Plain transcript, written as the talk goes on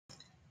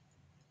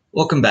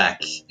Welcome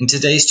back. In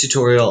today's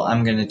tutorial,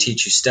 I'm going to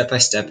teach you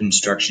step-by-step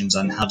instructions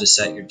on how to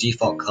set your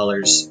default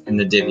colors in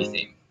the Divi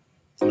theme.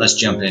 Let's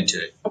jump into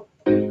it.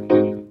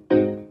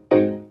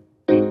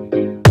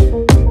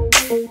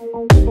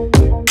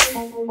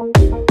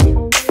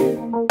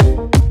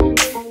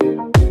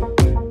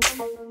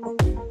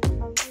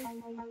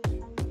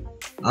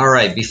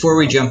 Alright, before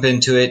we jump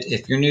into it,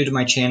 if you're new to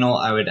my channel,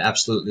 I would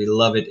absolutely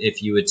love it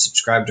if you would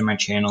subscribe to my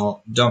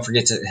channel. Don't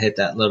forget to hit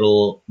that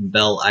little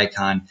bell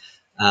icon.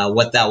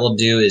 What that will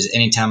do is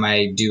anytime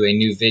I do a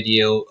new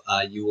video,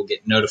 you will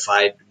get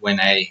notified when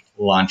I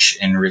launch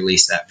and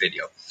release that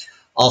video.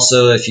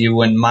 Also, if you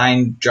wouldn't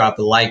mind, drop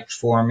a like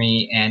for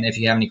me, and if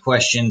you have any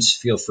questions,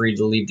 feel free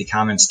to leave the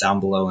comments down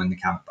below in the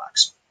comment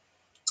box.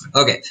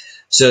 Okay,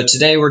 so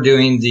today we're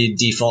doing the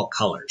default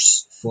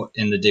colors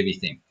in the Divi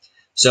theme.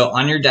 So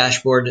on your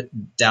dashboard,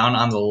 down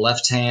on the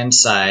left-hand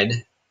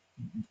side,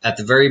 at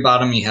the very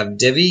bottom, you have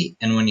Divi,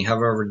 and when you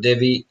hover over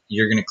Divi,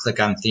 you're going to click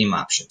on Theme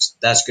Options.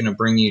 That's going to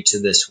bring you to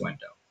this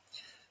window.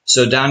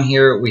 So down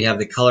here, we have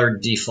the color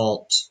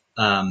default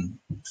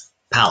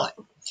palette.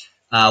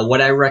 What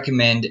I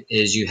recommend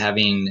is you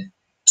having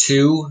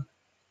 2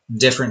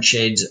 different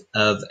shades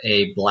of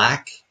a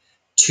black,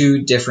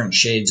 2 different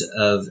shades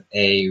of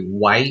a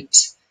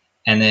white,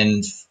 and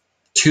then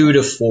 2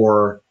 to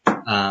 4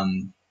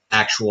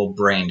 actual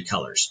brand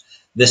colors.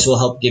 This will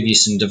help give you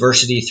some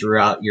diversity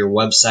throughout your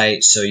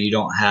website so you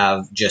don't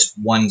have just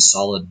one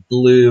solid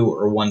blue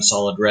or one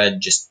solid red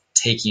just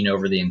taking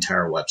over the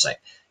entire website.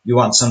 You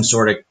want some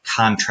sort of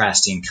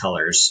contrasting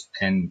colors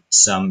and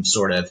some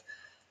sort of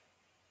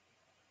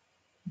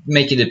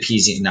make it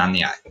appeasing on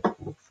the eye.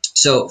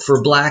 So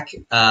for black,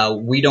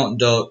 we don't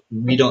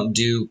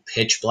do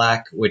pitch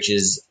black, which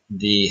is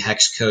the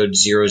hex code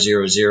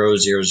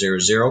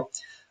 000000.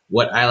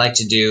 What I like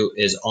to do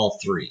is all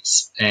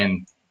 3s,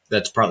 and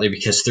that's partly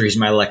because 3 is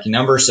my lucky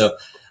number. So,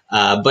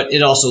 but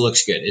it also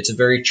looks good. It's a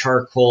very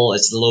charcoal.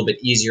 It's a little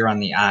bit easier on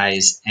the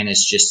eyes, and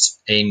it's just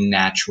a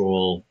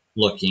natural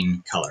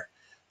looking color.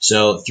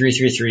 So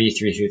 333,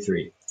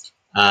 333.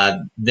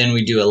 Then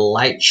we do a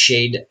light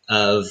shade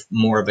of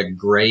more of a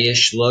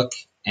grayish look,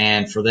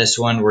 and for this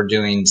one, we're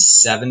doing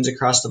 7s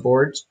across the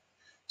board.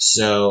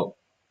 So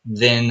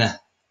then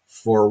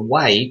for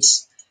white,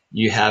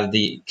 you have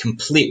the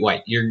complete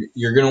white.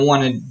 You're going to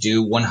want to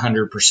do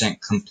 100%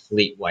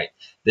 complete white.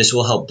 This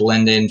will help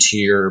blend into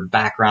your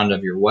background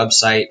of your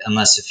website,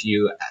 unless if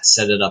you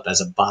set it up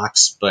as a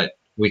box, but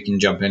we can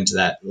jump into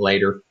that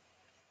later.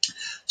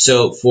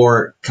 So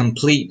for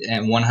complete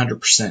and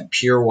 100%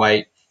 pure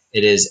white,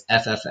 it is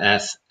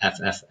FFF,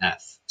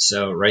 FFF.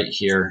 So right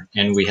here,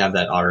 and we have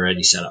that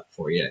already set up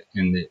for you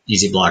in the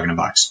Easy Blog in a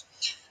Box.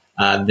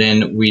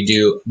 Then we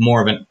do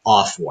more of an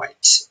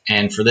off-white.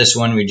 And for this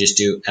one, we just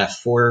do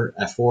F4,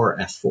 F4,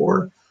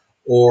 F4.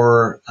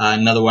 Or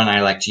another one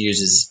I like to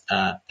use is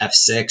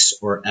F6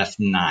 or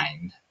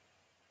F9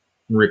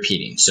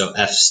 repeating. So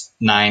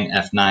F9,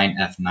 F9,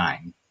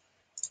 F9.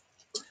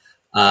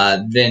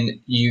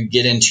 Then you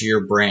get into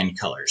your brand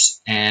colors.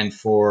 And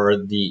for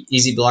the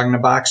Easy Blog in a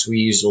Box, we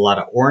use a lot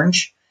of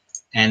orange.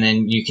 And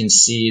then you can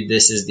see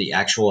this is the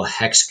actual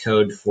hex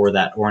code for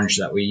that orange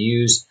that we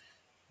use.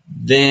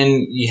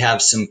 Then you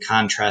have some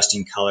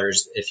contrasting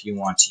colors if you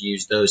want to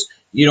use those.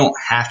 You don't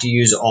have to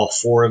use all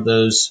 4 of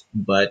those,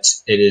 but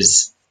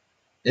it's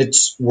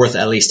worth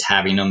at least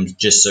having them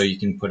just so you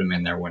can put them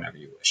in there whenever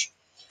you wish.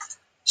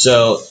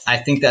 So I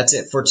think that's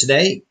it for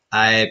today.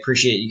 I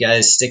appreciate you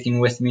guys sticking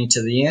with me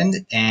to the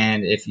end.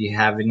 And if you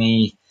have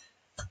any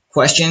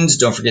questions,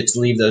 don't forget to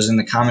leave those in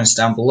the comments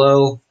down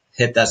below.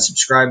 Hit that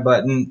subscribe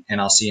button, and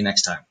I'll see you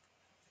next time.